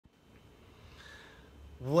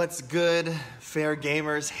What's good, Fair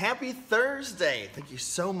Gamers? Happy Thursday! Thank you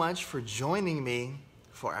so much for joining me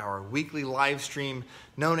for our weekly live stream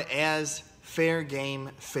known as Fair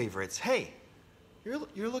Game Favorites. Hey,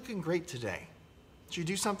 you're looking great today. Did you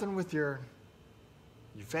do something with your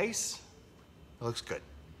face? It looks good.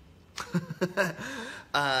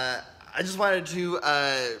 I just wanted to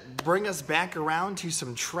bring us back around to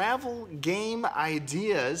some travel game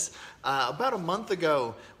ideas. About a month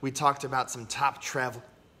ago, we talked about some top travel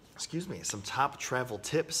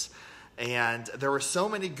tips. And there were so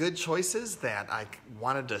many good choices that I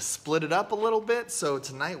wanted to split it up a little bit. So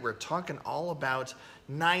tonight we're talking all about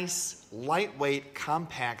nice, lightweight,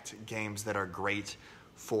 compact games that are great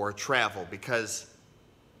for travel because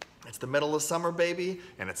it's the middle of summer, baby,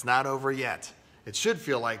 and it's not over yet. It should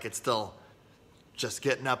feel like it's still just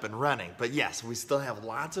getting up and running. But yes, we still have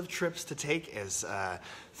lots of trips to take as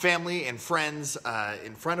family and friends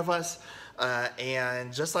in front of us.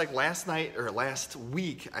 And just like last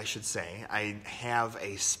week, I should say, I have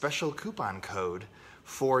a special coupon code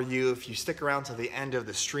for you if you stick around to the end of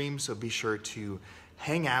the stream. So be sure to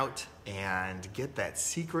hang out and get that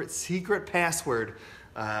secret password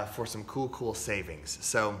for some cool savings.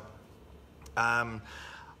 So,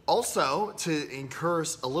 also, to encourage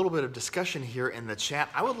a little bit of discussion here in the chat,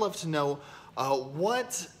 I would love to know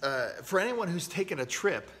for anyone who's taken a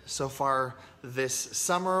trip so far this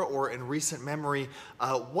summer or in recent memory,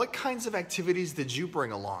 what kinds of activities did you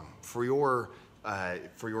bring along for your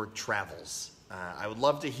travels? I would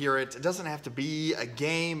love to hear it. It doesn't have to be a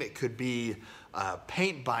game. It could be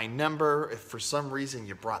paint by number. If for some reason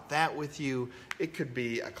you brought that with you, it could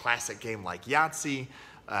be a classic game like Yahtzee.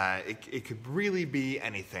 It could really be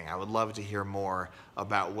anything. I would love to hear more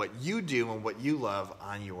about what you do and what you love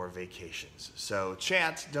on your vacations. So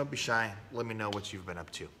chat, don't be shy. Let me know what you've been up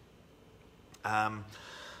to.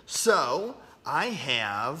 So I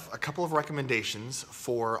have a couple of recommendations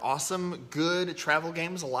for awesome, good travel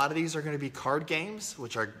games. A lot of these are going to be card games,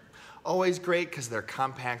 which are always great because they're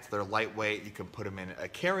compact, they're lightweight. You can put them in a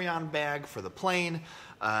carry-on bag for the plane.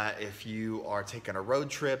 If you are taking a road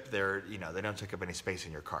trip, they don't take up any space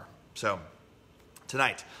in your car. So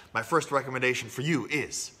tonight, my first recommendation for you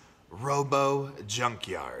is Robo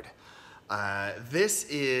Junkyard. This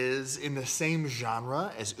is in the same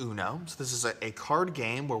genre as Uno. So this is a card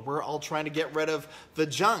game where we're all trying to get rid of the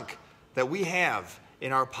junk that we have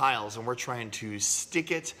in our piles, and we're trying to stick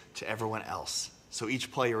it to everyone else. So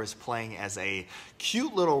each player is playing as a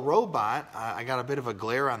cute little robot. I got a bit of a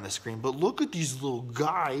glare on the screen, but look at these little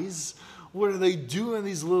guys. What are they doing,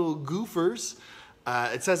 these little goofers?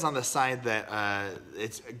 It says on the side that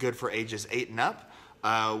it's good for ages 8 and up,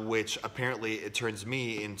 which apparently it turns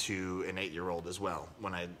me into an 8-year-old as well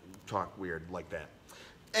when I talk weird like that.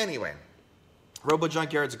 Anyway, Robo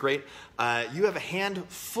Junkyard's great. You have a hand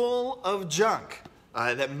full of junk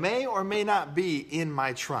that may or may not be in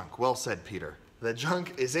my trunk. Well said, Peter. The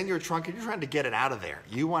junk is in your trunk and you're trying to get it out of there.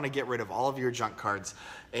 You want to get rid of all of your junk cards.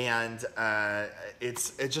 And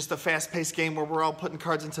it's just a fast-paced game where we're all putting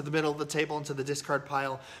cards into the middle of the table, into the discard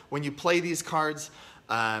pile. When you play these cards,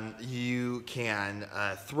 you can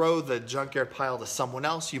throw the junkyard pile to someone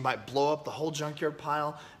else. You might blow up the whole junkyard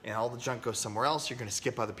pile and all the junk goes somewhere else. You're going to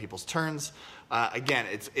skip other people's turns. Again,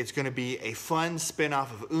 it's going to be a fun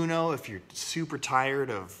spin-off of Uno if you're super tired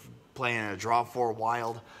of playing a draw 4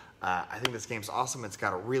 wild. I think this game's awesome. It's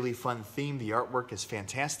got a really fun theme. The artwork is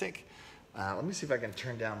fantastic. Let me see if I can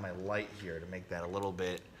turn down my light here to make that a little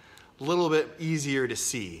bit easier to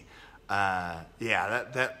see. Yeah,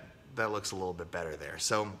 that looks a little bit better there.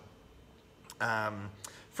 So,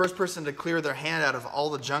 first person to clear their hand out of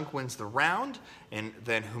all the junk wins the round, and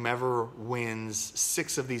then whomever wins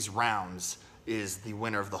 6 of these rounds is the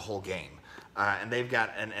winner of the whole game. And they've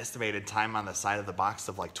got an estimated time on the side of the box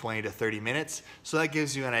of like 20 to 30 minutes. So that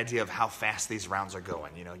gives you an idea of how fast these rounds are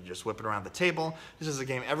going. You know, you just whip it around the table. This is a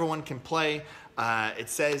game everyone can play. It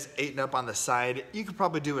says 8 and up on the side. You could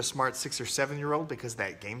probably do a smart 6 or 7-year-old because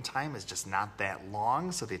that game time is just not that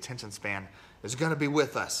long. So the attention span is going to be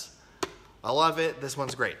with us. I love it. This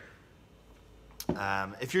one's great.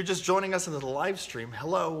 If you're just joining us in the live stream,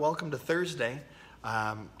 hello, welcome to Thursday.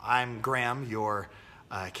 I'm Graham, your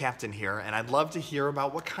captain here, and I'd love to hear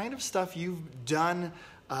about what kind of stuff you've done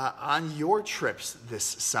on your trips this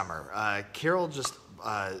summer. Carol just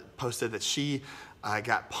posted that she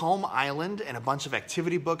got Palm Island and a bunch of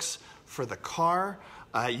activity books for the car.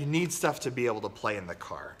 You need stuff to be able to play in the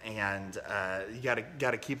car, and you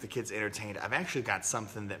gotta keep the kids entertained. I've actually got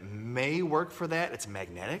something that may work for that. It's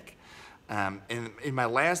magnetic. In my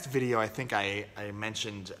last video, I think I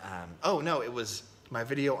mentioned, oh no, it was my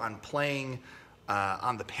video on playing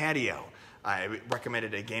On the patio, I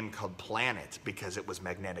recommended a game called Planet because it was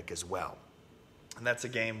magnetic as well. And that's a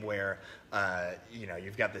game where,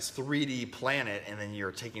 you've got this 3D planet and then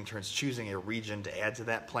you're taking turns choosing a region to add to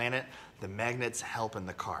that planet. The magnets help in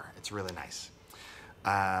the car. It's really nice.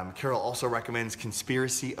 Carol also recommends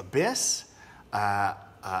Conspiracy Abyss,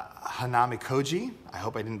 Hanami Koji. I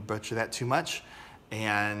hope I didn't butcher that too much.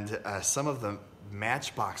 And some of the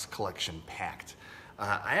Matchbox collection packed.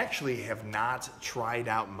 I actually have not tried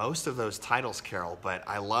out most of those titles, Carol, but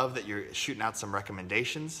I love that you're shooting out some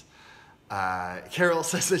recommendations. Carol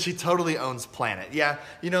says that she totally owns Planet. Yeah,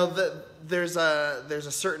 there's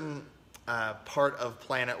a certain part of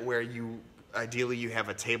Planet where ideally you have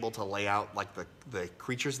a table to lay out like the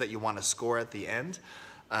creatures that you want to score at the end.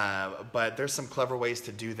 But there's some clever ways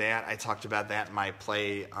to do that. I talked about that in my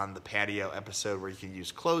Play on the Patio episode where you can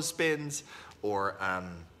use clothespins or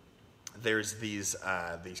there's these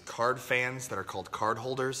card fans that are called card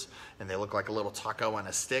holders, and they look like a little taco on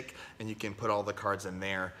a stick, and you can put all the cards in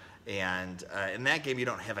there. And in that game, you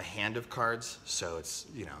don't have a hand of cards, so it's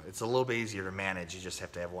a little bit easier to manage. You just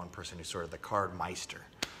have to have one person who's sort of the card meister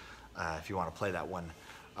if you want to play that one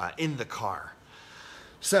in the car.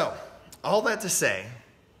 So all that to say,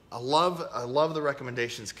 I love the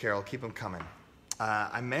recommendations, Carol. Keep them coming.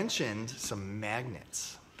 I mentioned some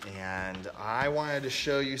magnets. And I wanted to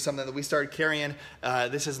show you something that we started carrying.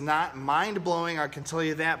 This is not mind-blowing, I can tell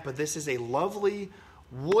you that, but this is a lovely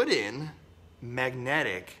wooden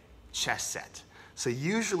magnetic chess set. So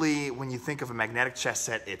usually when you think of a magnetic chess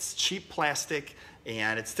set, it's cheap plastic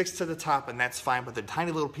and it sticks to the top and that's fine, but they're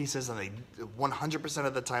tiny little pieces and 100%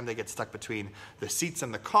 of the time they get stuck between the seats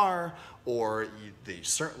in the car, or they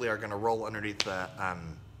certainly are going to roll underneath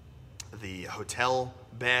the hotel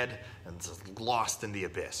bed and just lost in the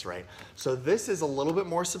abyss, right? So this is a little bit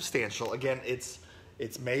more substantial. Again, it's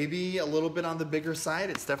maybe a little bit on the bigger side.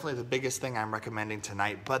 It's definitely the biggest thing I'm recommending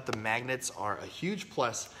tonight, but the magnets are a huge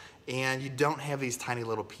plus and you don't have these tiny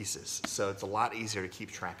little pieces. So it's a lot easier to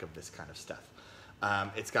keep track of this kind of stuff.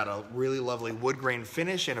 It's got a really lovely wood grain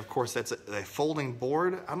finish, and of course that's a folding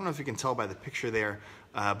board. I don't know if you can tell by the picture there,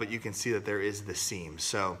 but you can see that there is the seam.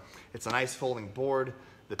 So it's a nice folding board.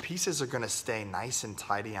 The pieces are going to stay nice and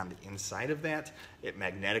tidy on the inside of that. It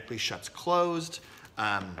magnetically shuts closed.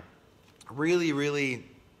 Really, really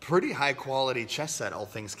pretty high quality chess set, all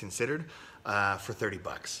things considered, for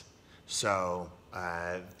 $30. So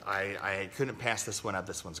I couldn't pass this one up.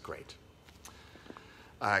 This one's great.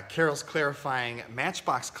 Carol's clarifying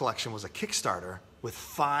Matchbox collection was a Kickstarter with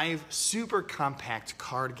 5 super compact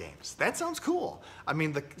card games. That sounds cool. I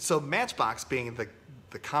mean, so Matchbox being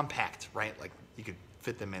the compact, right? Like you could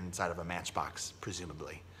fit them inside of a matchbox,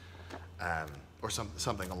 presumably, or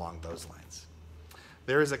something along those lines.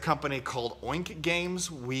 There is a company called Oink Games.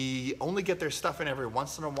 We only get their stuff in every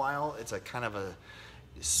once in a while. It's a kind of a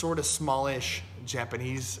sort of smallish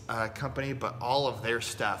Japanese company, but all of their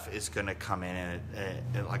stuff is going to come in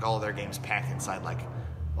and like all of their games packed inside like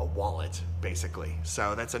a wallet, basically.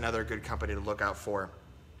 So that's another good company to look out for.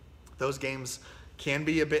 Those games can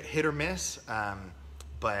be a bit hit or miss,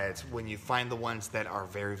 but when you find the ones that are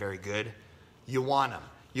very, very good, you want them.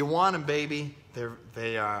 You want them, baby.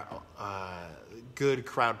 They are good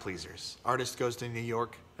crowd pleasers. Artist Goes to New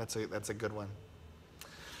York. That's a good one.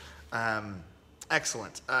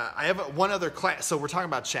 Excellent. I have one other class. So we're talking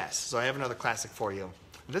about chess. So I have another classic for you.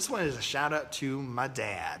 This one is a shout out to my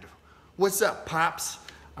dad. What's up, Pops?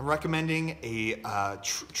 I'm recommending a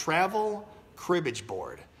travel cribbage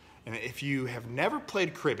board. And if you have never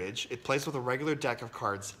played cribbage, it plays with a regular deck of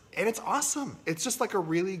cards, and it's awesome. It's just like a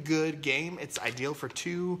really good game. It's ideal for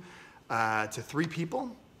 2 to 3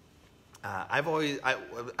 people. I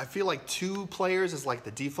feel like 2 players is like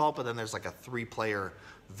the default, but then there's like a 3-player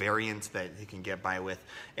variant that you can get by with.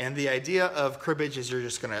 And the idea of cribbage is you're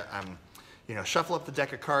just gonna, shuffle up the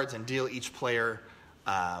deck of cards and deal each player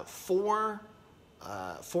 4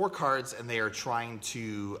 cards, and they are trying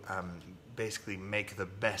to basically make the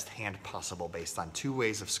best hand possible based on 2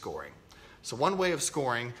 ways of scoring. So one way of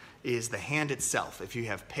scoring is the hand itself. If you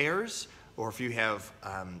have pairs, or if you have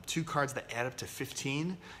 2 cards that add up to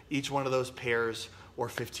 15, each one of those pairs or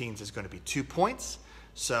 15s is going to be 2 points.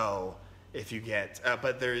 So if you get,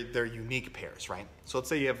 but they're unique pairs, right? So let's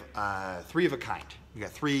say you have 3 of a kind. You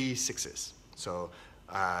got 3 6s. So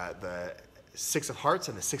the 6 of hearts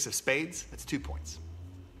and the 6 of spades, that's 2 points.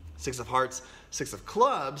 6 of hearts, 6 of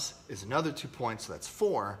clubs is another 2 points, so that's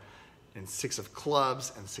 4. And 6 of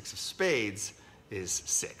clubs and 6 of spades is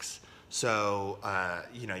 6. So,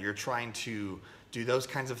 you're trying to do those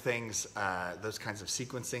kinds of things, those kinds of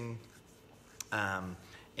sequencing.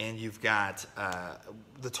 and you've got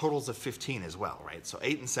the totals of 15 as well, right? So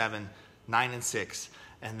 8 and 7, 9 and 6,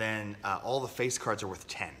 and then all the face cards are worth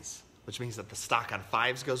 10s, which means that the stock on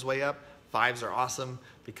 5s goes way up. 5s are awesome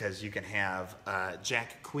because you can have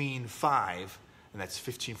Jack, Queen, 5, and that's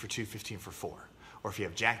 15 for 2, 15 for 4. Or if you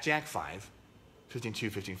have Jack, Jack, 5, 15, 2,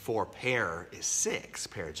 15, 4, pair is 6,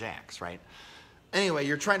 pair of jacks, right? Anyway,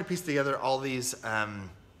 you're trying to piece together all these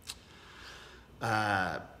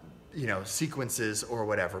sequences or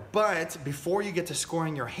whatever. But before you get to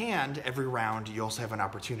scoring your hand, every round you also have an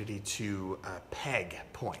opportunity to peg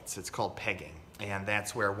points. It's called pegging. And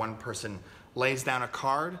that's where one person lays down a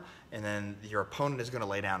card, and then your opponent is going to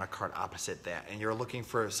lay down a card opposite that. And you're looking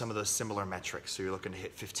for some of those similar metrics. So you're looking to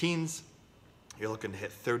hit 15s. You're looking to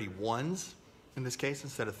hit 31s in this case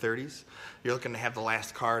instead of 30s. You're looking to have the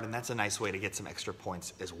last card, and that's a nice way to get some extra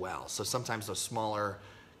points as well. So sometimes those smaller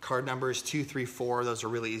card numbers, 2, 3, 4, those are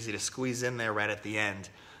really easy to squeeze in there right at the end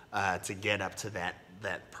to get up to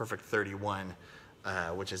that perfect 31,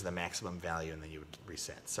 which is the maximum value, and then you would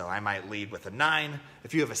reset. So I might lead with a 9.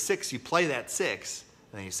 If you have a 6, you play that 6,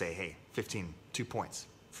 and then you say, hey, 15, 2 points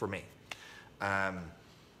for me.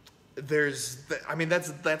 That's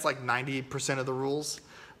like 90% of the rules,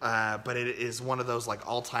 but it is one of those like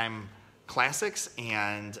all-time classics,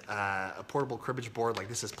 and a portable cribbage board like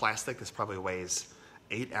this is plastic. This probably weighs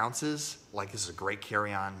 8 ounces. Like, this is a great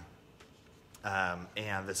carry-on.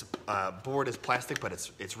 And this board is plastic, but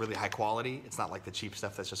it's really high quality. It's not like the cheap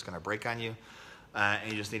stuff that's just going to break on you.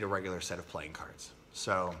 And you just need a regular set of playing cards.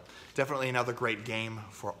 So definitely another great game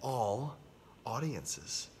for all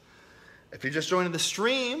audiences. If you're just joining the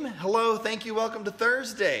stream, hello, thank you, welcome to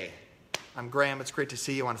Thursday. I'm Graham. It's great to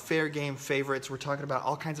see you on Fair Game Favorites. We're talking about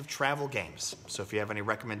all kinds of travel games. So if you have any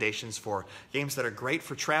recommendations for games that are great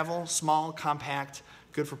for travel, small, compact,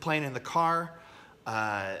 good for playing in the car,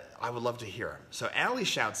 I would love to hear them. So Allie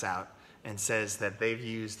shouts out and says that they've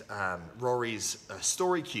used Rory's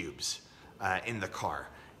story cubes in the car.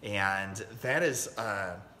 And that is,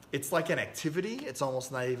 it's like an activity. It's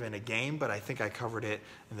almost not even a game, but I think I covered it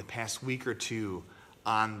in the past week or two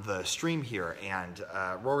on the stream here. And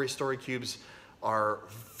Rory's story cubes are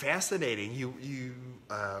fascinating. You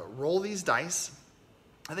roll these dice,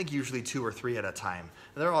 I think usually 2 or 3 at a time,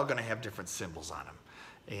 and they're all going to have different symbols on them.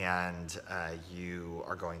 And you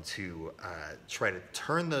are going to try to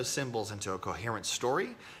turn those symbols into a coherent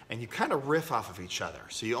story, and you kind of riff off of each other.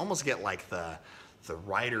 So you almost get like the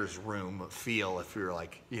writer's room feel if you're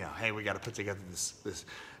like, hey, we got to put together this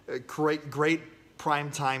great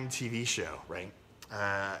primetime TV show, right?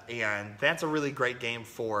 And that's a really great game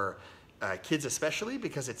for kids especially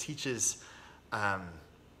because it teaches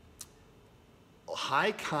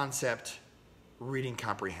high concept reading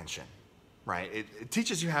comprehension. Right, it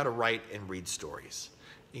teaches you how to write and read stories,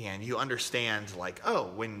 and you understand like, oh,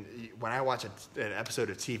 when I watch an episode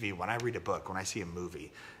of TV, when I read a book, when I see a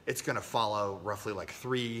movie, it's going to follow roughly like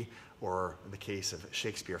 3, or in the case of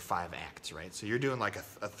Shakespeare, 5 acts, right? So you're doing like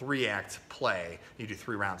a 3-act play. You do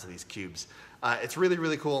 3 rounds of these cubes. It's really,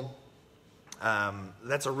 really cool.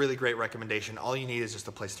 That's a really great recommendation. All you need is just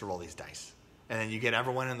a place to roll these dice, and then you get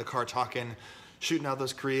everyone in the car talking, shooting out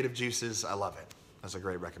those creative juices. I love it. That's a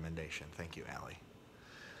great recommendation. Thank you, Allie.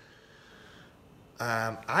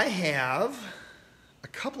 I have a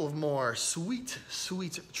couple of more sweet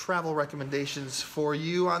travel recommendations for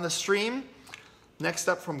you on the stream. Next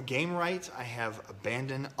up from Gamewright, I have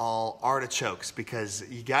Abandon All Artichokes, because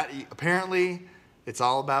apparently it's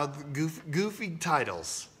all about goofy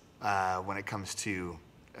titles when it comes to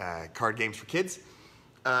card games for kids.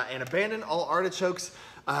 And Abandon All Artichokes,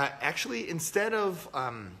 actually, instead of...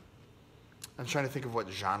 I'm trying to think of what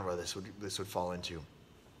genre this would fall into.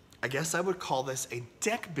 I guess I would call this a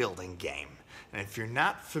deck building game. And if you're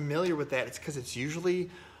not familiar with that, it's because it's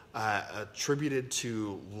usually attributed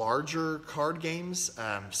to larger card games.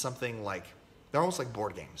 Something like, they're almost like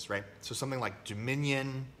board games, right? So something like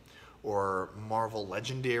Dominion or Marvel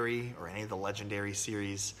Legendary or any of the Legendary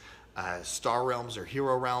series, Star Realms or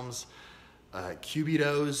Hero Realms.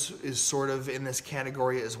 Cubitos is sort of in this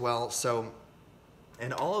category as well. So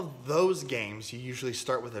in all of those games, you usually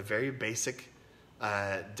start with a very basic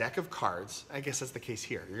deck of cards. I guess that's the case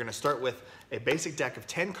here. You're going to start with a basic deck of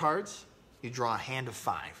 10 cards. You draw a hand of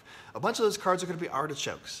 5. A bunch of those cards are going to be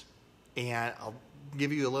artichokes. And I'll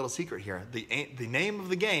give you a little secret here. The name of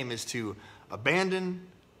the game is to abandon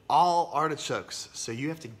all artichokes. So you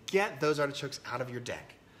have to get those artichokes out of your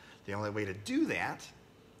deck. The only way to do that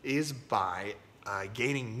is by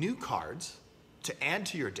gaining new cards to add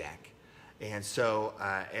to your deck. And so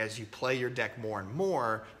as you play your deck more and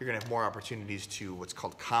more, you're going to have more opportunities to what's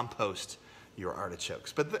called compost your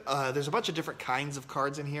artichokes. But there's a bunch of different kinds of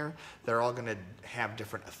cards in here. They're all going to have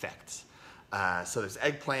different effects. So there's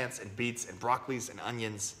eggplants and beets and broccolis and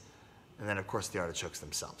onions, and then of course the artichokes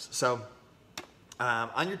themselves. So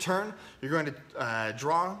on your turn, you're going to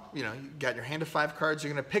draw, you got your hand of 5 cards.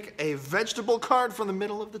 You're going to pick a vegetable card from the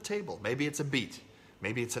middle of the table. Maybe it's a beet.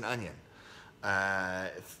 Maybe it's an onion.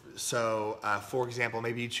 For example,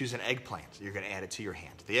 maybe you choose an eggplant. You're going to add it to your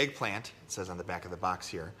hand. The eggplant, it says on the back of the box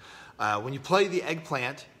here, when you play the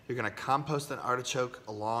eggplant, you're going to compost an artichoke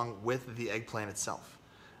along with the eggplant itself.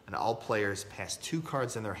 And all players pass 2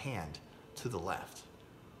 cards in their hand to the left.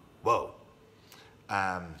 Whoa.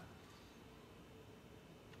 I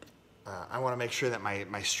want to make sure that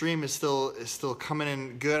my stream is still coming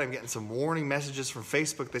in good. I'm getting some warning messages from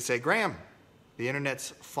Facebook. They say, Graham, the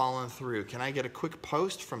internet's fallen through. Can I get a quick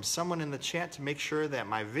post from someone in the chat to make sure that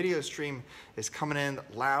my video stream is coming in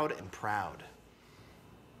loud and proud?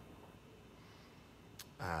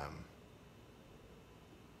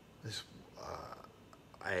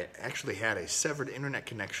 I actually had a severed internet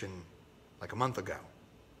connection like a month ago.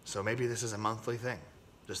 So maybe this is a monthly thing.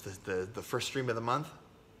 Just the first stream of the month,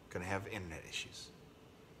 going to have internet issues.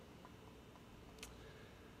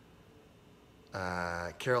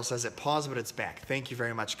 Carol says it paused, but it's back. Thank you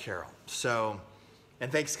very much, Carol. So,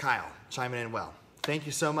 and thanks, Kyle, chiming in well. Thank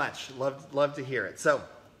you so much. Love to hear it. So,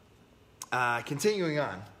 continuing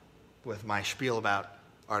on with my spiel about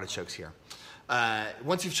artichokes here.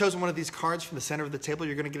 Once you've chosen one of these cards from the center of the table,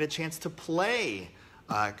 you're going to get a chance to play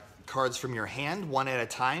cards from your hand, one at a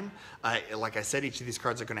time. Like I said, each of these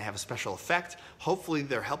cards are going to have a special effect. Hopefully,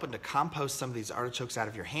 they're helping to compost some of these artichokes out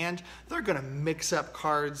of your hand. They're going to mix up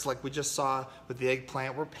cards like we just saw with the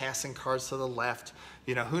eggplant. We're passing cards to the left.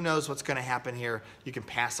 Who knows what's going to happen here. You can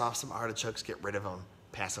pass off some artichokes, get rid of them,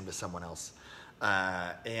 pass them to someone else.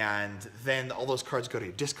 And then all those cards go to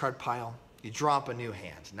your discard pile. You draw up a new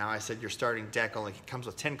hand. Now I said your starting deck only comes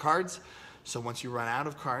with 10 cards. So once you run out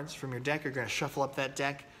of cards from your deck, you're going to shuffle up that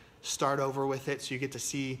deck, start over with it, so you get to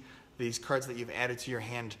see these cards that you've added to your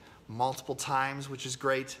hand multiple times, which is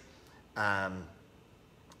great. And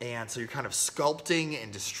so you're kind of sculpting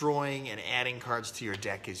and destroying and adding cards to your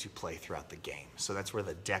deck as you play throughout the game. So that's where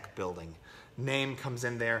the deck building name comes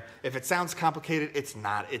in there. If it sounds complicated, it's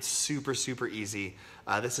not. It's super, super easy.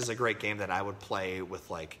 This is a great game that I would play with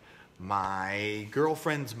like my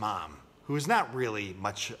girlfriend's mom, who is not really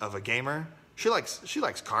much of a gamer. She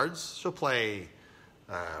likes cards. She'll play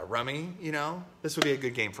Rummy, This would be a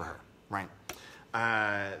good game for her, right?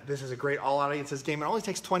 This is a great all audiences game. It only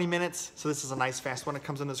takes 20 minutes, so this is a nice fast one. It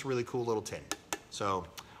comes in this really cool little tin. So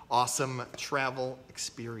awesome travel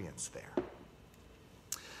experience there.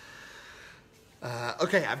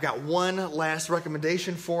 Okay, I've got one last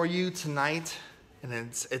recommendation for you tonight, and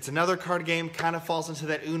it's another card game, kind of falls into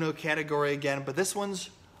that Uno category again, but this one's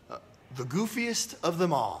the goofiest of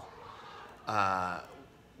them all.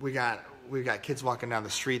 We've got kids walking down the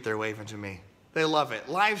street. They're waving to me. They love it.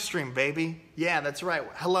 Live stream, baby. Yeah, that's right.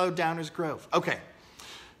 Hello, Downers Grove. Okay.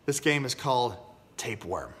 This game is called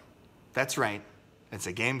Tapeworm. That's right. It's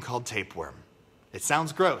a game called Tapeworm. It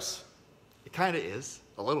sounds gross. It kind of is,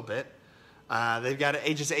 a little bit. They've got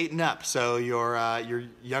ages 8 and up, so your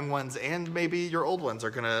young ones and maybe your old ones are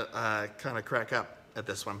going to kind of crack up at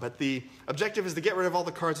this one. But the objective is to get rid of all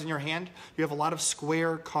the cards in your hand. You have a lot of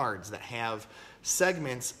square cards that have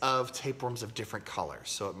segments of tapeworms of different colors.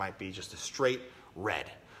 So it might be just a straight red,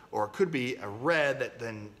 or it could be a red that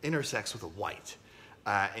then intersects with a white.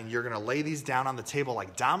 And you're going to lay these down on the table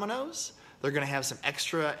like dominoes. They're going to have some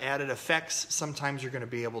extra added effects. Sometimes you're going to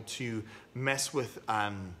be able to mess with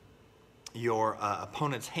your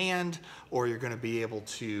opponent's hand, or you're going to be able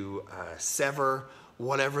to sever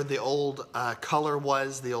whatever the old color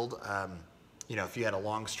was, the old, if you had a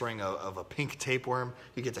long string of a pink tapeworm,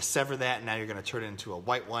 you get to sever that, and now you're going to turn it into a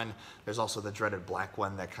white one. There's also the dreaded black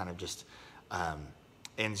one that kind of just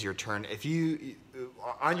ends your turn.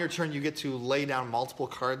 On your turn, you get to lay down multiple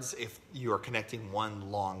cards if you are connecting one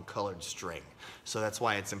long colored string. So that's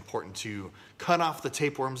why it's important to cut off the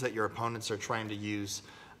tapeworms that your opponents are trying to use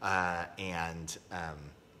and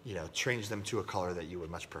change them to a color that you would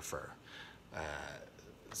much prefer.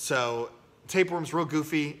 So tapeworm's real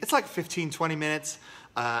goofy. It's like 15-20 minutes.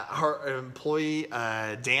 Our employee,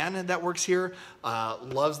 Dan, that works here,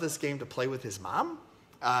 loves this game to play with his mom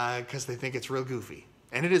because they think it's real goofy.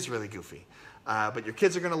 And it is really goofy. But your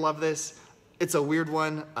kids are going to love this. It's a weird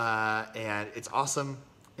one, and it's awesome.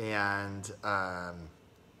 And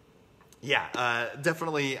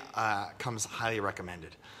definitely comes highly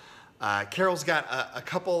recommended. Carol's got a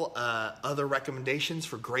couple other recommendations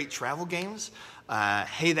for great travel games.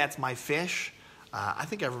 Hey, That's My Fish. I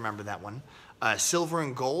think I remember that one. Silver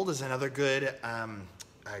and Gold is another good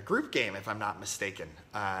group game, if I'm not mistaken.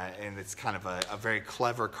 And it's kind of a very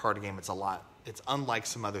clever card game. It's unlike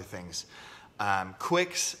some other things.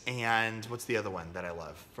 Quicks and what's the other one that I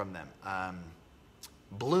love from them?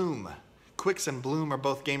 Bloom. Quicks and Bloom are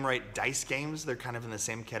both Game Right dice games. They're kind of in the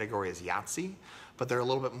same category as Yahtzee, but they're a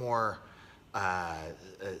little bit more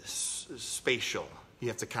spatial. You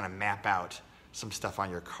have to kind of map out some stuff on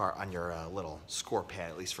your little score pad,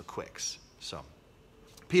 at least for Quicks. So,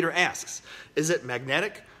 Peter asks, is it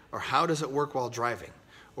magnetic, or how does it work while driving?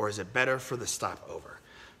 Or is it better for the stopover?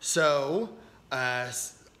 So,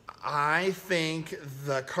 I think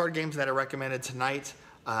the card games that I recommended tonight,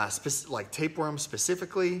 like Tapeworm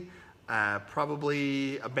specifically,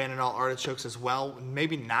 probably Abandon All Artichokes as well,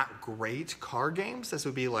 maybe not great card games. This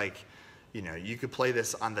would be like, you could play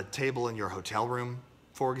this on the table in your hotel room,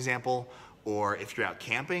 for example, or if you're out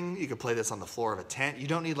camping, you could play this on the floor of a tent. You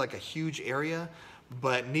don't need like a huge area,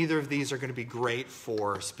 but neither of these are going to be great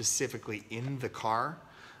for specifically in the car.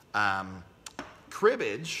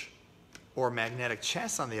 Cribbage or magnetic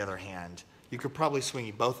chess, on the other hand, you could probably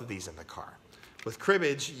swing both of these in the car. With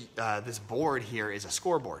cribbage, this board here is a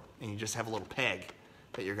scoreboard, and you just have a little peg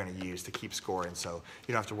that you're going to use to keep score, and so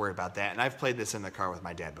you don't have to worry about that. And I've played this in the car with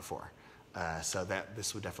my dad before, so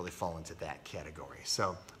this would definitely fall into that category.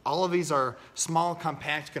 So all of these are small,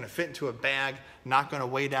 compact, going to fit into a bag, not going to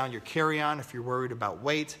weigh down your carry-on if you're worried about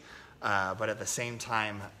weight, but at the same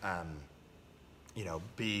time,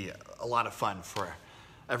 be a lot of fun for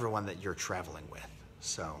everyone that you're traveling with.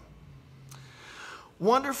 So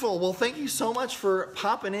wonderful. Well, thank you so much for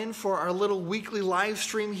popping in for our little weekly live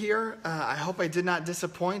stream here. I hope I did not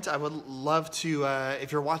disappoint. I would love to,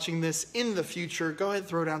 if you're watching this in the future, go ahead and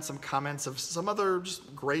throw down some comments of some other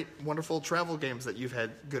just great, wonderful travel games that you've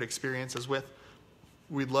had good experiences with.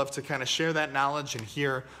 We'd love to kind of share that knowledge and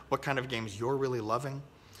hear what kind of games you're really loving.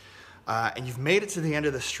 And you've made it to the end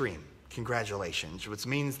of the stream. Congratulations, which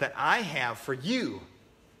means that I have for you,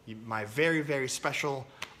 my very, very special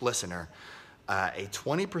listener, a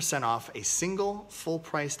 20% off a single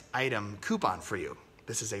full-priced item coupon for you.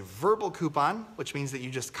 This is a verbal coupon, which means that you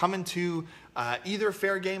just come into either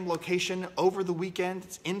Fair Game location over the weekend.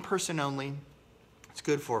 It's in person only. It's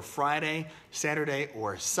good for Friday, Saturday,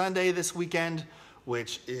 or Sunday this weekend,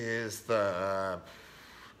 which is the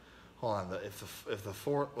hold on. If the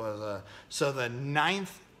fourth was so the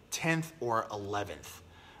 9th, 10th, or 11th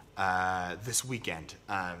this weekend.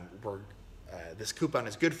 This coupon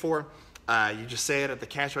is good for. You just say it at the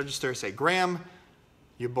cash register. Say, Graham,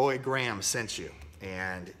 your boy Graham sent you.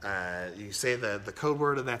 And you say the code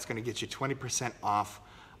word, and that's going to get you 20% off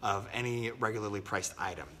of any regularly priced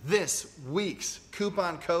item. This week's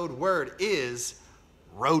coupon code word is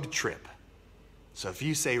road trip. So if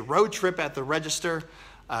you say road trip at the register,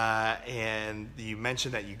 and you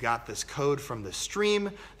mention that you got this code from the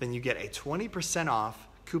stream, then you get a 20% off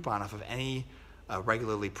coupon off of any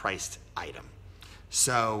regularly priced item.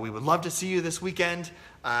 So we would love to see you this weekend.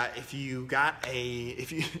 If you have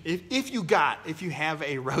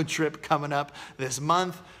a road trip coming up this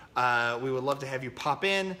month, we would love to have you pop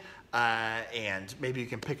in, and maybe you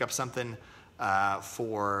can pick up something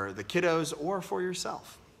for the kiddos or for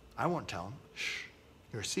yourself. I won't tell them. Shh,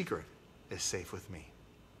 your secret is safe with me.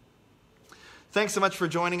 Thanks so much for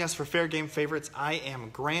joining us for Fair Game Favorites. I am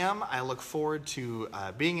Graham. I look forward to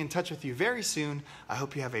being in touch with you very soon. I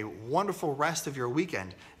hope you have a wonderful rest of your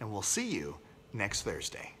weekend, and we'll see you next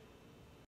Thursday.